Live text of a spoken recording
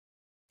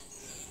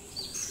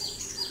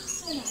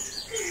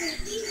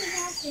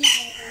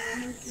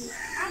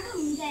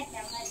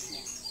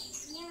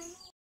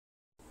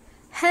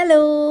Hello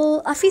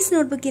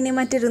അഫീസ്നോട്ട്ബുക്കിൻ്റെ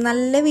മറ്റൊരു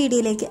നല്ല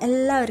വീഡിയോയിലേക്ക്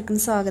എല്ലാവർക്കും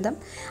സ്വാഗതം.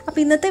 അപ്പോൾ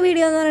ഇന്നത്തെ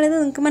വീഡിയോ എന്ന്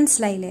പറയുന്നത് നിങ്ങൾക്ക്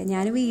മനസ്സിലായില്ലേ,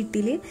 ഞാൻ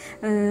വീട്ടിൽ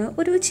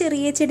ഒരു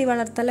ചെറിയ ചെടി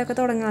വളർത്തലൊക്കെ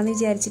തുടങ്ങാമെന്ന്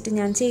വിചാരിച്ചിട്ട്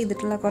ഞാൻ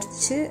ചെയ്തിട്ടുള്ള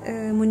കുറച്ച്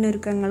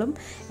മുന്നൊരുക്കങ്ങളും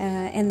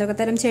എന്തൊക്കെ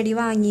തരം ചെടി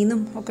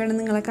വാങ്ങിയെന്നും ഒക്കെയാണ്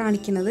നിങ്ങളെ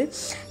കാണിക്കുന്നത്.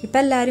 ഇപ്പം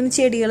എല്ലാവരും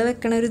ചെടികൾ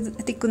വെക്കണ ഒരു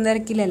തിക്കും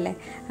തിരക്കിലല്ലേ.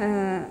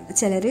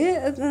 ചിലർ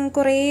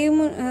കുറേ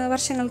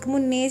വർഷങ്ങൾക്ക്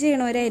മുന്നേ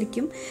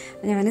ചെയ്യണവരായിരിക്കും.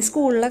 ഞാൻ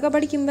സ്കൂളിലൊക്കെ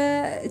പഠിക്കുമ്പോൾ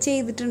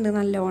ചെയ്തിട്ടുണ്ട്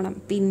നല്ലോണം,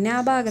 പിന്നെ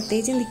ആ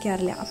ഭാഗത്തേ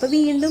ചിന്തിക്കാറില്ല. അപ്പോൾ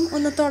വീണ്ടും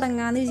ഒന്ന്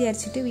തുടങ്ങാമെന്ന്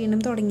വിചാരിച്ചിട്ട് വീണ്ടും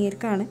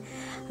തുടങ്ങിയേക്കാണ്.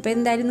 അപ്പോൾ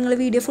എന്തായാലും നിങ്ങൾ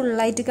വീഡിയോ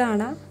ഫുള്ളായിട്ട്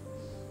കാണാം.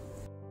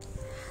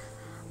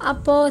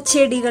 അപ്പോൾ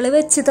ചെടികൾ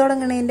വെച്ച്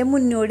തുടങ്ങണതിൻ്റെ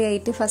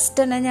മുന്നോടിയായിട്ട് ഫസ്റ്റ്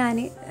തന്നെ ഞാൻ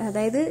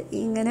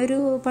ഇങ്ങനെ ഒരു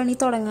പണി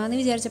തുടങ്ങാമെന്ന്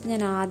വിചാരിച്ചപ്പോൾ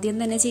ഞാൻ ആദ്യം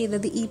തന്നെ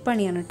ചെയ്തത് ഈ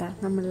പണിയാണ് കേട്ടോ.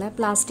 നമ്മളെ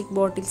പ്ലാസ്റ്റിക്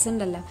ബോട്ടിൽസ്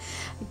ഉണ്ടല്ലോ,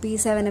 ഇപ്പോൾ ഈ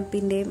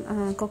 7-അപ്പിൻ്റെയും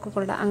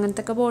കൊക്കക്കോളയുടെ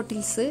അങ്ങനത്തെ ഒക്കെ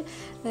ബോട്ടിൽസ്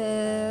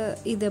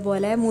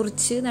ഇതേപോലെ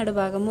മുറിച്ച്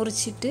നടുഭാഗം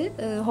മുറിച്ചിട്ട്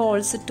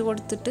ഹോൾസ് ഇട്ട്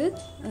കൊടുത്തിട്ട്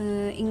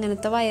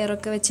ഇങ്ങനത്തെ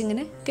വയറൊക്കെ വെച്ച്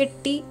ഇങ്ങനെ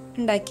കെട്ടി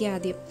ഉണ്ടാക്കി.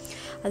 ആദ്യം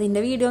അതിൻ്റെ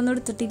വീഡിയോ ഒന്നും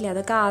എടുത്തിട്ടില്ല,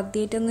 അതൊക്കെ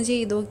ആദ്യമായിട്ടൊന്ന്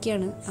ചെയ്ത്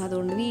നോക്കിയാണ്,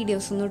 അതുകൊണ്ട്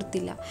വീഡിയോസൊന്നും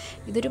എടുത്തില്ല.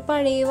 ഇതൊരു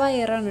പഴയ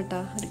വയറാണ് കേട്ടോ,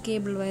 ഒരു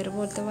കേബിൾ വയർ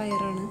പോലത്തെ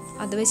വയറാണ്.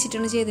 അത്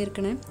വെച്ചിട്ടാണ്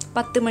ചെയ്തിരിക്കണേ.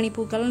 10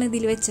 മണിപ്പൂക്കളാണ്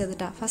ഇതിൽ വെച്ചത്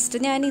കേട്ടോ.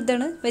 ഫസ്റ്റ് ഞാൻ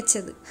ഇതാണ്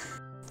വെച്ചത്.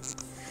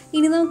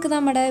 ഇനി നമുക്ക്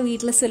നമ്മുടെ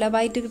വീട്ടിൽ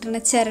സുലഭമായിട്ട്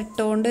കിട്ടുന്ന ചിരട്ട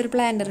കൊണ്ട് ഒരു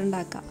പ്ലാന്റർ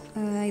ഉണ്ടാക്കാം.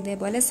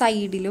 ഇതേപോലെ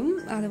സൈഡിലും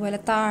അതുപോലെ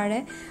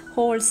താഴെ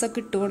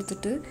ഹോൾസൊക്കെ ഇട്ട്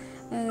കൊടുത്തിട്ട്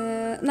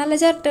നല്ല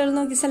ചിരട്ടകൾ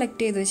നോക്കി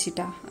സെലക്ട് ചെയ്ത്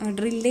വെച്ചിട്ടാ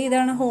ഡ്രില്ല്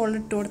ചെയ്താണ് ഹോൾ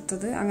ഇട്ട്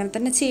കൊടുത്തത്. അങ്ങനെ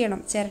തന്നെ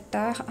ചെയ്യണം, ചിരട്ട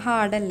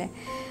ഹാർഡല്ലേ.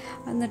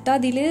 എന്നിട്ട്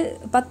അതിൽ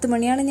 10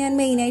 മണിയാണ് ഞാൻ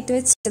മെയിനായിട്ട്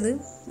വെച്ചത്.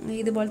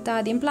 ഇതുപോലത്തെ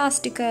ആദ്യം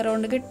പ്ലാസ്റ്റിക് കയർ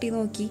കൊണ്ട് കെട്ടി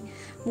നോക്കി,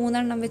 3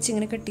 എണ്ണം വെച്ച്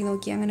ഇങ്ങനെ കെട്ടി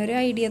നോക്കി. അങ്ങനെ ഒരു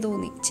ഐഡിയ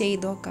തോന്നി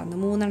ചെയ്ത് നോക്കാമെന്ന്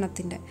 3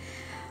 എണ്ണത്തിൻ്റെ.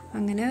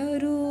 അങ്ങനെ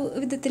ഒരു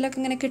വിധത്തിലൊക്കെ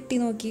ഇങ്ങനെ കെട്ടി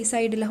നോക്കി.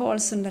 സൈഡിലെ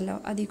ഹോൾസ് ഉണ്ടല്ലോ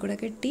അതിൽ കൂടെ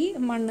കെട്ടി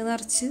മണ്ണ്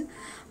നിറച്ച്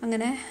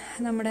അങ്ങനെ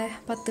നമ്മുടെ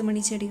 10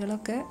 മണി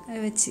ചെടികളൊക്കെ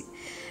വെച്ച്.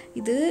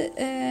 ഇത്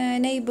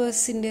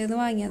നെയ്ബേഴ്സിൻ്റെ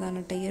വാങ്ങിയതാണ്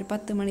കേട്ടോ ഈ ഒരു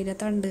 10 മണിയുടെ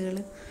തണ്ടുകൾ.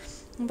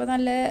 അപ്പോൾ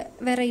നല്ല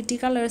വെറൈറ്റി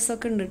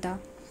കളേഴ്സൊക്കെ ഉണ്ട് കേട്ടോ.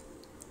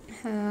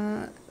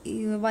 ഈ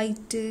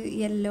വൈറ്റ്,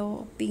 യെല്ലോ,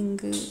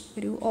 പിങ്ക്,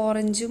 ഒരു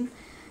ഓറഞ്ചും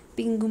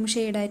പിങ്കും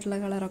ഷെയ്ഡായിട്ടുള്ള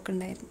കളറൊക്കെ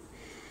ഉണ്ടായിരുന്നു.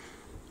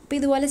 അപ്പോൾ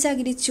ഇതുപോലെ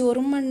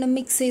ചകിരിച്ചോറും മണ്ണും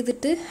മിക്സ്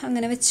ചെയ്തിട്ട്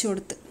അങ്ങനെ വെച്ച്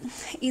കൊടുത്ത്.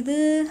 ഇത്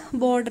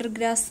ബോർഡർ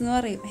ഗ്രാസ് എന്ന്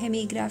പറയും,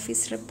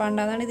 ഹെമിഗ്രാഫിസ്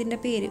റിപ്പാണ്ടാന്നാണ് ഇതിൻ്റെ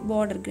പേര്.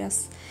 ബോർഡർ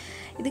ഗ്രാസ്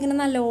ഇതിങ്ങനെ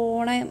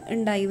നല്ലോണം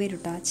ഉണ്ടായി വരും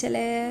കേട്ടോ. ചില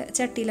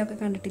ചട്ടിയിലൊക്കെ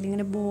കണ്ടിട്ടില്ല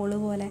ഇങ്ങനെ ബോള്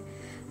പോലെ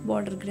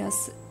ബോർഡർ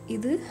ഗ്രാസ്.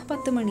 ഇത്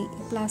 10 മണി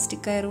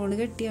പ്ലാസ്റ്റിക് കയർ കൊണ്ട്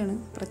കെട്ടിയാണ്.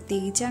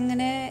 പ്രത്യേകിച്ച്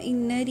അങ്ങനെ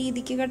ഇന്ന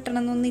രീതിക്ക് കെട്ടണം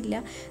എന്നൊന്നുമില്ല,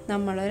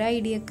 നമ്മളൊരു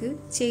ഐഡിയക്ക്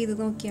ചെയ്ത്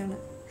നോക്കിയാണ്.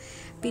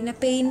 പിന്നെ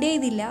പെയിൻറ്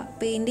ചെയ്തില്ല,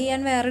 പെയിൻറ്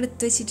ചെയ്യാൻ വേറെ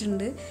എടുത്ത്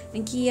വെച്ചിട്ടുണ്ട്.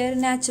 എനിക്ക് ഈ ഒരു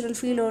നാച്ചുറൽ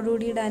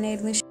ഫീലോടുകൂടി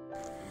ഇടാനായിരുന്നു.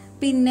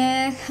 പിന്നെ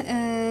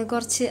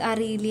കുറച്ച്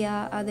അറീലിയ,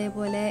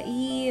 അതേപോലെ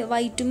ഈ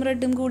വൈറ്റും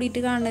റെഡും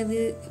കൂടിയിട്ട്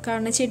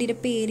കാണുന്ന ചെടിയുടെ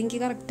പേര് എനിക്ക്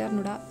കറക്റ്റ്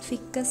അറിഞ്ഞൂടാ.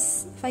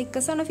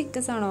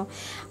 ഫിക്കസ് ആണോ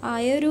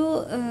ആയ ഒരു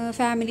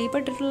ഫാമിലിയിൽ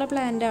പെട്ടിട്ടുള്ള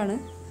പ്ലാന്റ് ആണ്.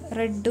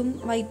 റെഡും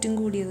വൈറ്റും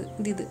കൂടിയത്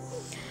ഇത്.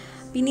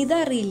 പിന്നെ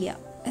ഇതറിയില്ല,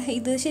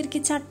 ഇത്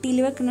ശരിക്കും ചട്ടിയിൽ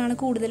വെക്കുന്നതാണ്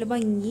കൂടുതൽ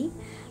ഭംഗി.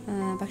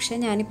 പക്ഷേ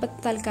ഞാനിപ്പോൾ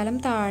തൽക്കാലം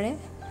താഴെ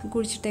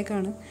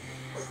കുഴിച്ചിട്ടേക്കാണ്.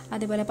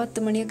 അതേപോലെ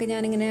 10 മണിയൊക്കെ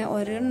ഞാനിങ്ങനെ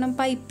ഒരെണ്ണം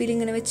പൈപ്പിൽ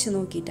ഇങ്ങനെ വെച്ച്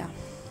നോക്കിയിട്ടാണ്.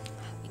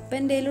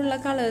 ഇപ്പം എൻ്റെ കയ്യിലുള്ള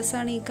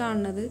കളേഴ്സാണ് ഈ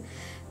കാണുന്നത്.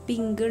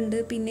 പിങ്ക് ഉണ്ട്,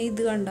 പിന്നെ ഇത്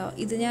കണ്ടോ,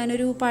 ഇത്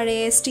ഞാനൊരു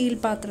പഴയ സ്റ്റീൽ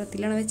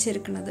പാത്രത്തിലാണ്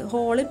വെച്ചിരിക്കുന്നത്.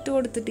 ഹോളിട്ട്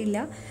കൊടുത്തിട്ടില്ല.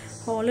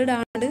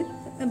 ഹോളിടാണ്ട്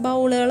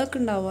ബൗളുകളൊക്കെ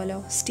ഉണ്ടാവുമല്ലോ,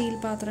 സ്റ്റീൽ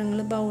പാത്രങ്ങൾ,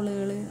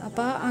 ബൗളുകൾ.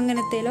 അപ്പോൾ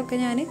അങ്ങനത്തേലൊക്കെ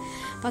ഞാൻ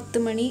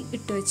 10 മണി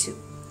ഇട്ട് വെച്ചു.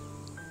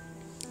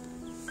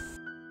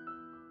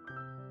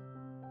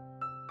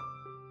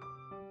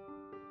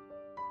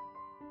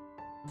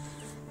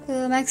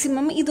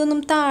 മാക്സിമം ഇതൊന്നും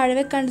താഴെ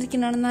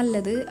വെക്കാണ്ടിരിക്കുന്നതാണ്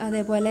നല്ലത്.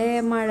 അതേപോലെ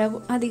മഴ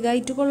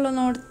അധികമായിട്ട്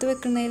കൊള്ളുന്നിടത്ത്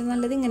വെക്കുന്നതിൽ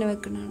നല്ലത് ഇങ്ങനെ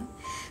വെക്കുന്നതാണ്.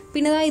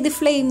 പിന്നെ ഇത്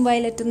ഫ്ലെയിം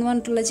വയലറ്റ് എന്ന്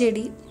പറഞ്ഞിട്ടുള്ള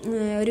ചെടി,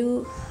 ഒരു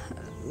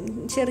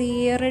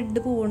ചെറിയ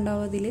റെഡ്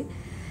പൂവുണ്ടാവും അതിൽ.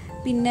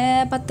 പിന്നെ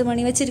 10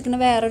 മണി വെച്ചിരിക്കുന്ന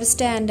വേറൊരു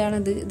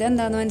സ്റ്റാൻഡാണിത്.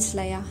 ഇതെന്താണെന്ന്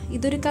മനസ്സിലായ,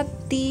 ഇതൊരു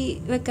കത്തി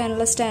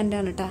വെക്കാനുള്ള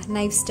സ്റ്റാൻഡാണ് കേട്ടോ,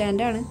 നൈഫ്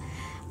സ്റ്റാൻഡാണ്.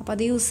 അപ്പോൾ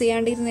അത് യൂസ്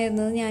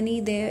ചെയ്യാണ്ടിരുന്നിരുന്നത് ഞാൻ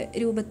ഇതേ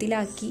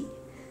രൂപത്തിലാക്കി.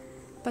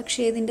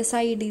 പക്ഷേ ഇതിൻ്റെ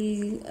സൈഡിൽ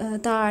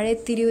താഴെ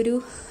ഇത്തിരി ഒരു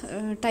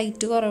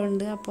ടൈറ്റ്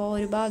കുറവുണ്ട്, അപ്പോൾ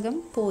ഒരു ഭാഗം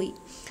പോയി.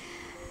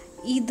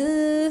 ഇത്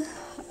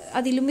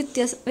അതിലും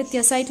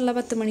വ്യത്യാസമായിട്ടുള്ള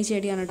 10 മണി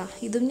ചെടിയാണ് കേട്ടോ.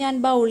 ഇതും ഞാൻ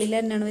ബൗളിൽ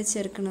തന്നെയാണ്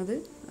വെച്ചേർക്കുന്നത്.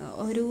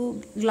 ഒരു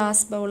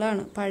ഗ്ലാസ്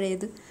ബൗളാണ്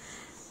പഴയത്,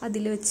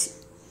 അതിൽ വെച്ച്.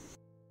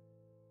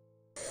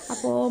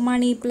 അപ്പോൾ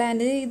മണി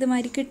പ്ലാന്റ്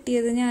ഇതുമാതിരി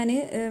കിട്ടിയത് ഞാൻ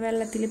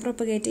വെള്ളത്തിൽ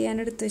പ്രൊപ്പഗേറ്റ് ചെയ്യാൻ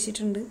എടുത്ത്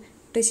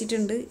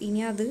വെച്ചിട്ടുണ്ട്.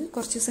 ഇനി അത്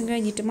കുറച്ച് ദിവസം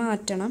കഴിഞ്ഞിട്ട്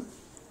മാറ്റണം.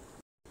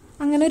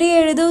 അങ്ങനെ ഒരു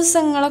 7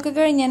 ദിവസങ്ങളൊക്കെ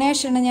കഴിഞ്ഞതിന്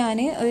ശേഷമാണ് ഞാൻ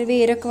ഒരു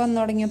വേരൊക്കെ വന്നു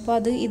തുടങ്ങിയപ്പോൾ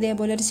അത്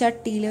ഇതേപോലെ ഒരു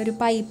ചട്ടിയിൽ ഒരു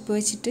പൈപ്പ്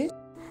വെച്ചിട്ട്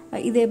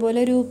ഇതേപോലെ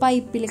ഒരു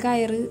പൈപ്പിൽ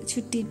കയറ്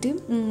ചുറ്റിയിട്ട്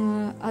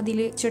അതിൽ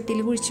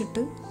ചട്ടിയിൽ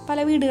കുഴിച്ചിട്ട് പല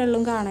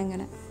വീടുകളിലും കാണാം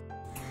ഇങ്ങനെ.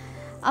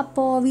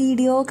 അപ്പോൾ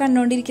വീഡിയോ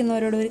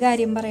കണ്ടുകൊണ്ടിരിക്കുന്നവരോട് ഒരു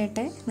കാര്യം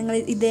പറയട്ടെ, നിങ്ങൾ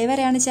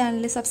ഇതേവരെയാണ്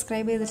ചാനൽ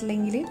സബ്സ്ക്രൈബ്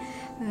ചെയ്തിട്ടില്ലെങ്കിൽ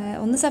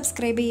ഒന്ന്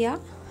സബ്സ്ക്രൈബ്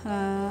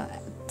ചെയ്യുക.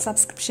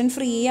 സബ്സ്ക്രിപ്ഷൻ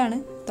ഫ്രീ ആണ്.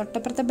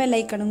 തൊട്ടപ്പുറത്തെ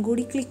ബെല്ലൈക്കണും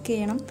കൂടി ക്ലിക്ക്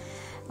ചെയ്യണം.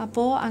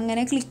 അപ്പോൾ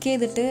അങ്ങനെ ക്ലിക്ക്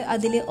ചെയ്തിട്ട്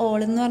അതിൽ ഓൾ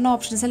എന്ന് പറഞ്ഞ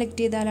ഓപ്ഷൻ സെലക്ട്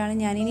ചെയ്താലാണ്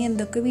ഞാനിനി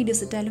എന്തൊക്കെ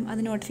വീഡിയോസ് ഇട്ടാലും അത്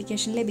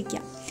നോട്ടിഫിക്കേഷൻ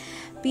ലഭിക്കുക.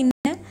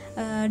 പിന്നെ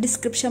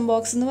ഡിസ്ക്രിപ്ഷൻ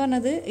ബോക്സ് എന്ന്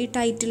പറഞ്ഞത് ഈ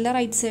ടൈറ്റിലിൻ്റെ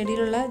റൈറ്റ്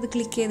സൈഡിലുള്ള ഇത്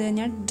ക്ലിക്ക് ചെയ്ത്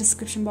കഴിഞ്ഞാൽ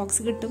ഡിസ്ക്രിപ്ഷൻ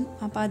ബോക്സ് കിട്ടും.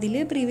 അപ്പോൾ അതിൽ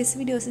പ്രീവിയസ്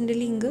വീഡിയോസിൻ്റെ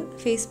ലിങ്ക്,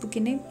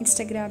 ഫേസ്ബുക്കിൻ്റെയും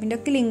ഇൻസ്റ്റാഗ്രാമിൻ്റെ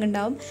ഒക്കെ ലിങ്ക്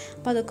ഉണ്ടാവും.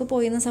 അപ്പോൾ അതൊക്കെ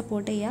പോയി ഒന്ന്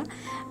സപ്പോർട്ട്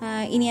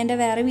ചെയ്യുക. ഇനി എൻ്റെ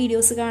വേറെ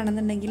വീഡിയോസ്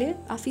കാണുന്നുണ്ടെങ്കിൽ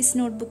അഫീസ്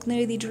നോട്ട്ബുക്ക് എന്ന്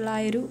എഴുതിയിട്ടുള്ള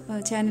ആ ഒരു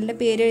ചാനലിൻ്റെ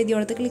പേര്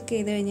എഴുതിയോടത്ത് ക്ലിക്ക്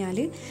ചെയ്ത് കഴിഞ്ഞാൽ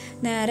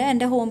നേരെ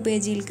എൻ്റെ ഹോം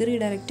പേജിലേക്ക്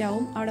റീഡയറക്റ്റ്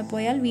ആവും. അവിടെ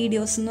പോയാൽ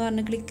വീഡിയോസ് എന്ന്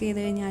പറഞ്ഞ് ക്ലിക്ക്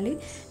ചെയ്ത് കഴിഞ്ഞാൽ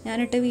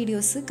ഞാനിട്ട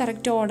വീഡിയോസ്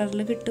കറക്റ്റ്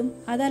ഓർഡറിൽ കിട്ടും.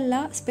 അതല്ല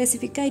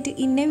സ്പെസിഫിക് ആയിട്ട്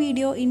ഇന്ന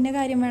വീഡിയോ ഇന്ന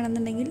കാര്യം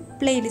വേണമെന്നുണ്ടെങ്കിൽ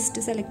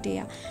പ്ലേലിസ്റ്റ് സെലക്ട് ചെയ്യുക.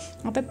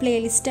 അപ്പോൾ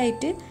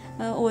പ്ലേലിസ്റ്റായിട്ട്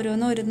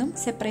ഓരോന്നും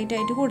സെപ്പറേറ്റ്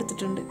ആയിട്ട്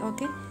കൊടുത്തിട്ടുണ്ട്.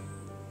 ഓക്കെ,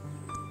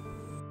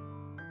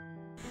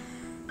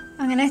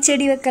 അങ്ങനെ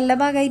ചെടി വെക്കലിൻ്റെ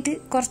ഭാഗമായിട്ട്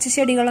കുറച്ച്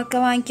ചെടികളൊക്കെ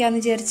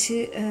വാങ്ങിക്കാമെന്ന് വിചാരിച്ച്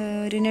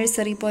ഒരു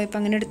നഴ്സറി പോയപ്പോൾ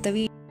അങ്ങനെ എടുത്ത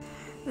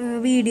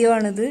വീഡിയോ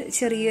ആണിത്.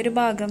 ചെറിയൊരു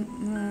ഭാഗം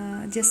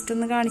ജസ്റ്റ്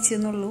ഒന്ന് കാണിച്ചു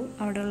തന്നുള്ളൂ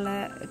അവിടെയുള്ള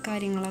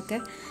കാര്യങ്ങളൊക്കെ.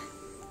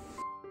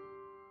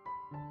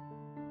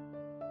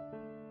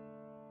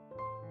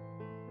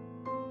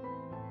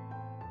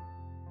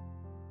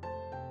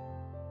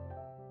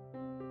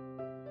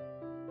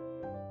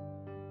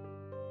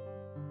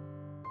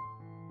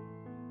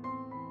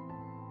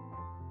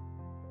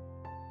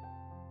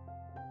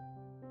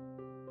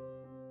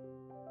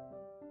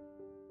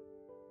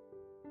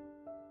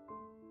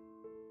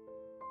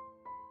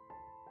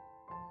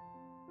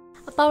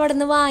 അപ്പോൾ അവിടെ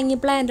നിന്ന് വാങ്ങിയ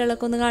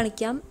പ്ലാന്റുകളൊക്കെ ഒന്ന്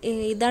കാണിക്കാം.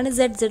 ഇതാണ്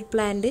ZZ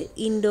പ്ലാന്റ്,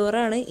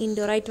 ഇൻഡോറാണ്,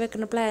 ഇൻഡോറായിട്ട്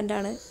വെക്കുന്ന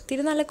പ്ലാന്റാണ്.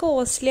 ഇത്തിരി നല്ല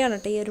കോസ്റ്റ്ലി ആണ്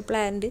കേട്ടോ ഈ ഒരു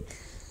പ്ലാന്റ്.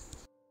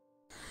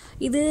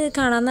 ഇത്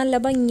കാണാൻ നല്ല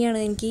ഭംഗിയാണ്.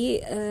 എനിക്ക്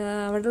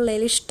അവിടെ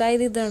ഉള്ളതിൽ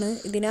ഇഷ്ടമായത് ഇതാണ്.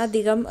 ഇതിന്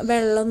അധികം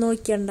വെള്ളം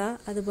ഒഴിക്കണ്ട,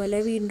 അതുപോലെ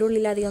വീടിൻ്റെ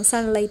ഉള്ളിൽ അധികം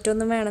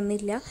സൺലൈറ്റൊന്നും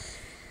വേണമെന്നില്ല.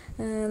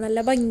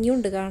 നല്ല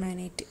ഭംഗിയുണ്ട്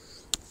കാണാനായിട്ട്.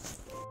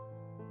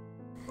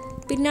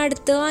 പിന്നെ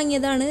അടുത്ത്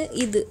വാങ്ങിയതാണ്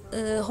ഇത്,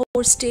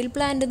 ഹോഴ്സ്റ്റെയിൽ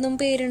പ്ലാന്റ് എന്നും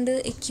പേരുണ്ട്,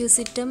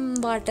 എക്യൂസിറ്റം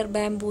വാട്ടർ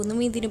ബാംബൂ എന്നും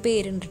ഇതിന്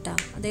പേരുണ്ട് കേട്ടോ.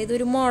 അതായത്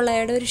ഒരു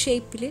മുളയുടെ ഒരു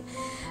ഷേപ്പിൽ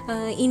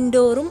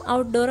ഇൻഡോറും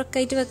ഔട്ട്ഡോറൊക്കെ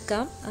ആയിട്ട്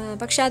വെക്കാം.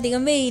 പക്ഷെ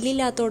അധികം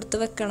വെയിലില്ലാത്തടത്ത്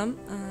വെക്കണം,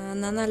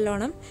 എന്നാൽ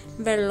നല്ലോണം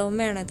വെള്ളവും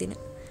വേണം അതിന്.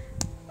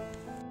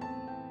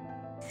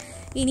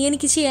 ഇനി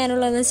എനിക്ക്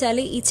ചെയ്യാനുള്ളതെന്ന് വെച്ചാൽ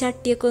ഈ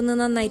ചട്ടിയൊക്കെ ഒന്ന്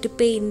നന്നായിട്ട്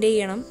പെയിൻറ്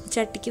ചെയ്യണം.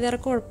 ചട്ടിക്ക് വേറെ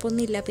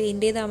കുഴപ്പമൊന്നുമില്ല,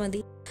 പെയിൻറ് ചെയ്താൽ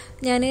മതി.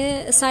 ഞാൻ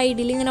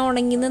സൈഡിൽ ഇങ്ങനെ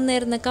ഉണങ്ങി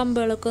നിന്നിരുന്ന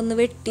കമ്പുകളൊക്കെ ഒന്ന്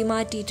വെട്ടി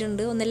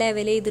മാറ്റിയിട്ടുണ്ട്, ഒന്ന്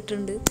ലെവൽ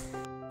ചെയ്തിട്ടുണ്ട്.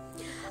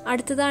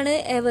 അടുത്തതാണ്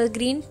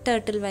എവർഗ്രീൻ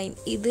ടേർട്ടിൽ വൈൻ.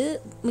 ഇത്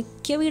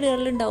മിക്ക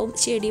വീടുകളിലുണ്ടാവും,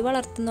 ചെടി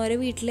വളർത്തുന്നവരെ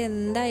വീട്ടിൽ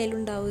എന്തായാലും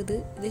ഉണ്ടാവും.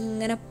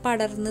 ഇതിങ്ങനെ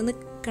പടർന്ന്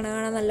നിൽക്കണ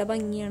കാണാൻ നല്ല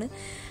ഭംഗിയാണ്.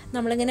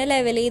 നമ്മളിങ്ങനെ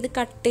ലെവൽ ചെയ്ത്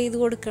കട്ട് ചെയ്ത്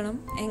കൊടുക്കണം,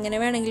 എങ്ങനെ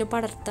വേണമെങ്കിലും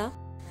പടർത്താം.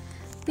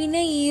 പിന്നെ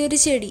ഈ ഒരു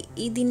ചെടി,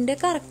 ഇതിൻ്റെ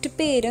കറക്റ്റ്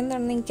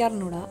പേരെന്താണെന്ന് എനിക്ക്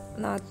അറിഞ്ഞൂടാ.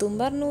 നാത്തും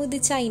പറഞ്ഞു ഇത്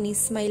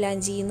ചൈനീസ്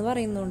മൈലാഞ്ചി എന്ന്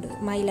പറയുന്നുണ്ട്.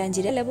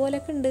 മൈലാഞ്ചിയുടെ ഇല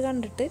പോലൊക്കെ ഉണ്ട്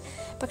കണ്ടിട്ട്,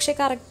 പക്ഷെ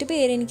കറക്റ്റ്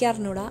പേര് എനിക്ക്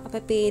അറിഞ്ഞൂടാ.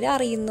 അപ്പം പേര്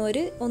അറിയുന്നവർ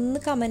ഒന്ന്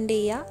കമൻറ്റ്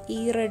ചെയ്യുക. ഈ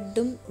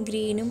റെഡും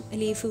ഗ്രീനും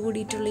ലീഫ്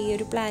കൂടിയിട്ടുള്ള ഈ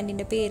ഒരു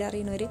പ്ലാന്റിൻ്റെ പേര്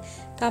അറിയുന്നവർ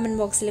കമൻറ്റ്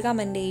ബോക്സിൽ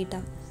കമൻറ്റ്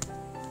ചെയ്യട്ടോ.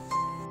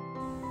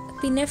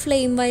 പിന്നെ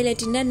ഫ്ലെയിം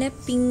വയലറ്റിൻ്റെ തന്നെ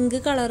പിങ്ക്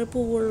കളർ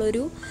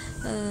പൂവുള്ളൊരു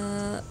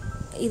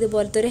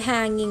ഇതുപോലത്തെ ഒരു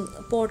ഹാങ്ങിങ്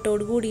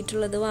പോട്ടോട്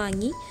കൂടിയിട്ടുള്ളത്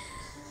വാങ്ങി.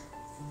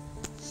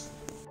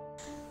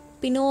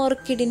 പിന്നെ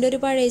ഓർക്കിഡിൻ്റെ ഒരു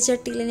പഴയ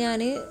ചട്ടിയിൽ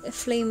ഞാൻ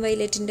ഫ്ലെയിം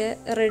വയലറ്റിൻ്റെ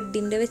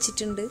റെഡിൻ്റെ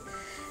വെച്ചിട്ടുണ്ട്.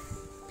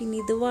 പിന്നെ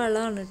ഇത്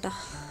വളമാണ് കേട്ടോ,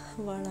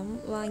 വളം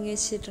വാങ്ങി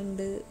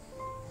വെച്ചിട്ടുണ്ട്.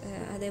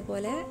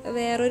 അതേപോലെ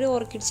വേറൊരു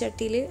ഓർക്കിഡ്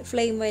ചട്ടിയിൽ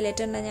ഫ്ലെയിം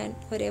വയലറ്റ് തന്നെ ഞാൻ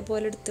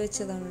ഒരേപോലെ എടുത്ത്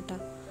വെച്ചതാണ് കേട്ടോ.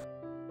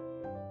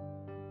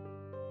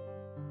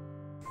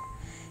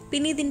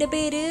 പിന്നെ ഇതിൻ്റെ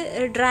പേര്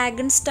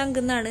ഡ്രാഗൺ സ്റ്റങ്ക്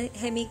എന്നാണ്.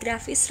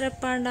 ഹെമിഗ്രാഫിസ്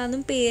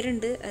റെപ്പാണ്ടാന്നും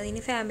പേരുണ്ട്.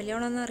 അതിന് ഫാമിലി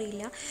ആണോന്ന്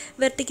അറിയില്ല.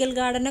 വെർട്ടിക്കൽ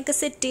ഗാർഡനൊക്കെ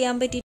സെറ്റ് ചെയ്യാൻ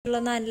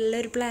പറ്റിയിട്ടുള്ള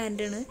നല്ലൊരു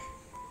പ്ലാന്റ് ആണ്.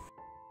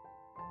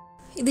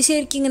 ഇത്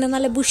ശരിക്കും ഇങ്ങനെ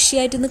നല്ല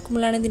ബുഷിയായിട്ട്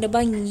നിൽക്കുമ്പോഴാണ് ഇതിൻ്റെ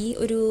ഭംഗി.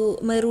 ഒരു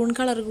മെറൂൺ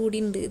കളർ കൂടി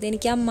ഉണ്ട്.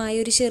 ഇതെനിക്ക് അമ്മായി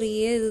ഒരു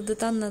ചെറിയ ഇത്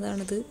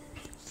തന്നതാണിത്.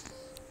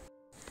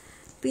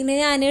 പിന്നെ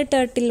ഞാൻ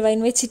ടേർട്ടിൽ വൈൻ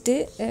വെച്ചിട്ട്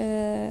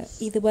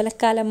ഇതുപോലെ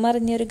കലം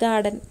മറിഞ്ഞൊരു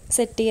ഗാർഡൻ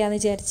സെറ്റ് ചെയ്യാമെന്ന്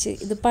വിചാരിച്ച്.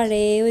 ഇത്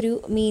പഴയ ഒരു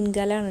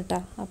മീൻകലാണ് കേട്ടോ.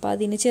 അപ്പോൾ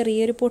അതിന്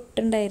ചെറിയൊരു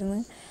പൊട്ടുണ്ടായിരുന്നു.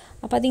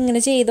 അപ്പോൾ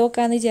അതിങ്ങനെ ചെയ്ത്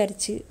നോക്കാമെന്ന്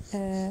വിചാരിച്ച്.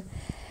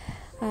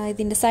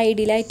 ഇതിൻ്റെ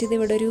സൈഡിലായിട്ട്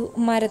ഇതിവിടെ ഒരു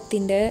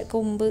മരത്തിൻ്റെ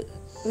കൊമ്പ്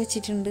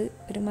വെച്ചിട്ടുണ്ട്,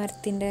 ഒരു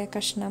മരത്തിൻ്റെ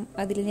കഷ്ണം.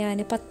 അതിൽ ഞാൻ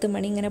 10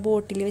 മണി ഇങ്ങനെ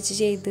ബോട്ടിൽ വെച്ച്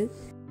ചെയ്ത്.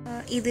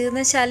 ഇത്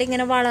എന്ന് വെച്ചാൽ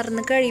ഇങ്ങനെ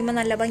വളർന്ന് കഴിയുമ്പോൾ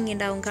നല്ല ഭംഗി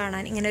ഉണ്ടാവും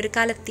കാണാൻ. ഇങ്ങനെ ഒരു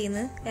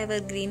കലത്തിന്ന്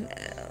എവർഗ്രീൻ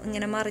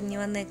ഇങ്ങനെ മറിഞ്ഞ്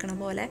വന്നേക്കണ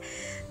പോലെ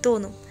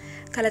തോന്നും.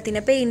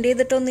 കലത്തിനെ പെയിൻറ്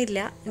ചെയ്തിട്ടൊന്നുമില്ല.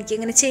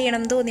 എനിക്കിങ്ങനെ ചെയ്യണം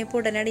എന്ന് തോന്നിയപ്പോൾ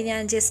ഉടനടി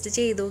ഞാൻ ജസ്റ്റ്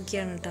ചെയ്ത്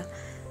നോക്കിയാണ് കേട്ടോ.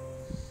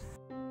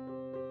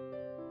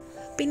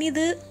 പിന്നെ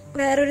ഇത്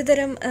വേറൊരു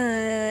തരം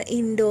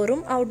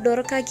ഇൻഡോറും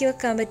ഔട്ട്ഡോറൊക്കെ ആക്കി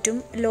വെക്കാൻ പറ്റും.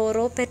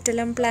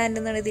 ലോറോപെറ്റലം പ്ലാന്റ്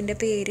എന്നാണ് ഇതിൻ്റെ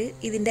പേര്.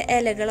 ഇതിൻ്റെ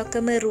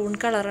ഇലകളൊക്കെ മെറൂൺ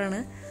കളറാണ്.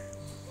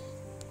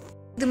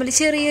 ഇതുപോലെ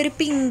ചെറിയൊരു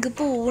പിങ്ക്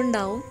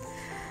പൂവുണ്ടാവും.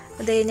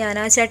 അതെ, ഞാൻ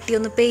ആ ചട്ടി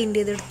ഒന്ന് പെയിൻറ്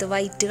ചെയ്തെടുത്ത്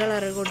വൈറ്റ്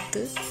കളർ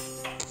കൊടുത്ത്.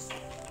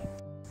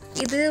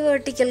 ഇത്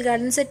വെർട്ടിക്കൽ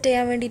ഗാർഡൻ സെറ്റ്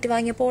ചെയ്യാൻ വേണ്ടിയിട്ട്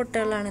വാങ്ങിയ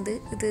പോട്ടുകളാണിത്.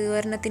 ഇത്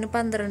ഒരെണ്ണത്തിന്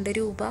 12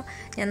 രൂപ.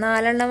 ഞാൻ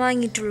 4 എണ്ണം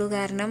വാങ്ങിയിട്ടുള്ളൂ.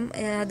 കാരണം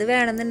അത്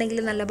വേണമെന്നുണ്ടെങ്കിൽ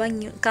നല്ല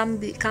ഭംഗി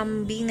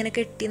കമ്പി ഇങ്ങനെ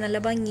കെട്ടി നല്ല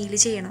ഭംഗിയിൽ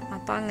ചെയ്യണം.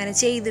 അപ്പോൾ അങ്ങനെ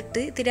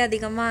ചെയ്തിട്ട് ഇത്തിരി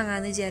അധികം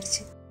വാങ്ങാമെന്ന്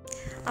വിചാരിച്ച്.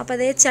 അപ്പോൾ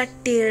അതേ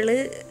ചട്ടികൾ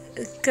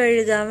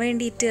കഴുകാൻ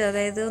വേണ്ടിയിട്ട്,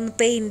 അതായത് ഒന്ന്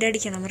പെയിൻ്റ്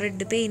അടിക്കണം,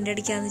 റെഡ് പെയിൻ്റ്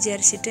അടിക്കാമെന്ന്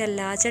വിചാരിച്ചിട്ട്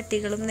എല്ലാ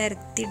ചട്ടികളും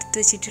നിരത്തി എടുത്ത്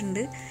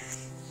വെച്ചിട്ടുണ്ട്.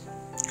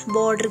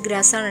 ബോർഡർ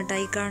ഗ്രാസ് ആണ് കേട്ടോ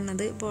ഈ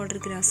കാണുന്നത്, ബോർഡർ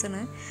ഗ്രാസ്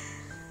ആണ്.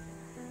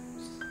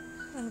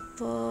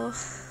 അപ്പോൾ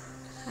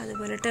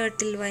അതുപോലെ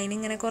ടേർട്ടിൽ വൈൻ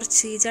ഇങ്ങനെ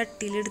കുറച്ച് ഈ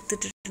ചട്ടിയിൽ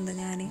എടുത്തിട്ടുണ്ട്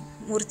ഞാൻ,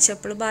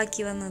 മുറിച്ചപ്പോൾ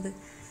ബാക്കി വന്നത്.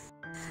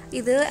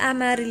 ഇത്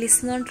അമാരിലിസ്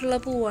എന്ന് പറഞ്ഞിട്ടുള്ള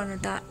പൂവാണ്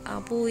കേട്ടോ. ആ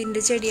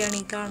പൂവിൻ്റെ ചെടിയാണ്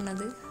ഈ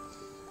കാണുന്നത്.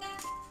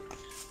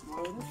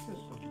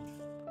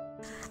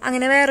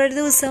 അങ്ങനെ വേറൊരു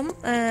ദിവസം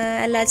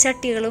എല്ലാ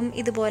ചട്ടികളും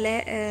ഇതുപോലെ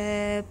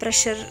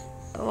പ്രഷർ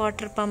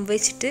വാട്ടർ പമ്പ്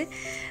വെച്ചിട്ട്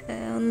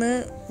ഒന്ന്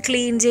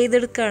ക്ലീൻ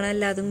ചെയ്തെടുക്കുകയാണ്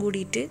എല്ലാതും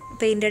കൂടിയിട്ട്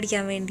പെയിൻ്റ്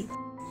അടിക്കാൻ വേണ്ടി.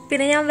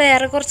 പിന്നെ ഞാൻ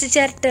വേറെ കുറച്ച്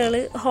ചിരട്ടകൾ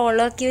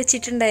ഹോളാക്കി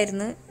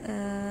വെച്ചിട്ടുണ്ടായിരുന്നു.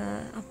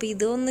 അപ്പോൾ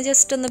ഇതൊന്ന്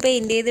ജസ്റ്റ് ഒന്ന്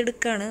പെയിൻറ്റ്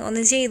ചെയ്തെടുക്കുകയാണ്.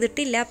 ഒന്നും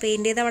ചെയ്തിട്ടില്ല,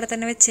 പെയിൻറ്റ് ചെയ്ത് അവിടെ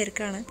തന്നെ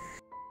വെച്ചേക്കാണ്.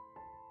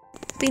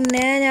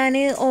 പിന്നെ ഞാൻ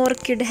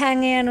ഓർക്കിഡ്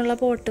ഹാങ് ചെയ്യാനുള്ള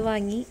പോട്ട്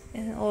വാങ്ങി.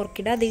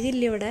 ഓർക്കിഡ് അധികം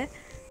ഇല്ല ഇവിടെ.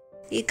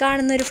 ഈ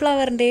കാണുന്നൊരു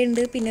ഫ്ലവറിൻ്റെ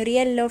ഉണ്ട്, പിന്നെ ഒരു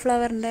യെല്ലോ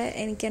ഫ്ലവറിൻ്റെ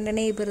എനിക്ക് എൻ്റെ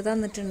നെയ്ബർ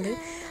തന്നിട്ടുണ്ട്.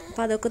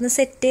 അപ്പോൾ അതൊക്കെ ഒന്ന്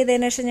സെറ്റ്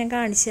ചെയ്തതിന് ശേഷം ഞാൻ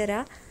കാണിച്ചു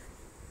തരാം.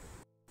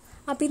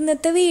 അപ്പോൾ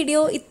ഇന്നത്തെ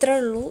വീഡിയോ ഇത്രേ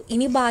ഉള്ളൂ.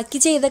 ഇനി ബാക്കി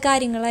ചെയ്ത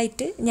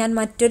കാര്യങ്ങളായിട്ട് ഞാൻ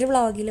മറ്റൊരു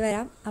വ്ളോഗിൽ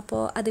വരാം.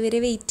 അപ്പോൾ അതുവരെ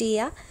വെയിറ്റ്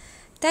ചെയ്യുക.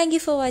 Thank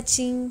you for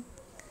watching.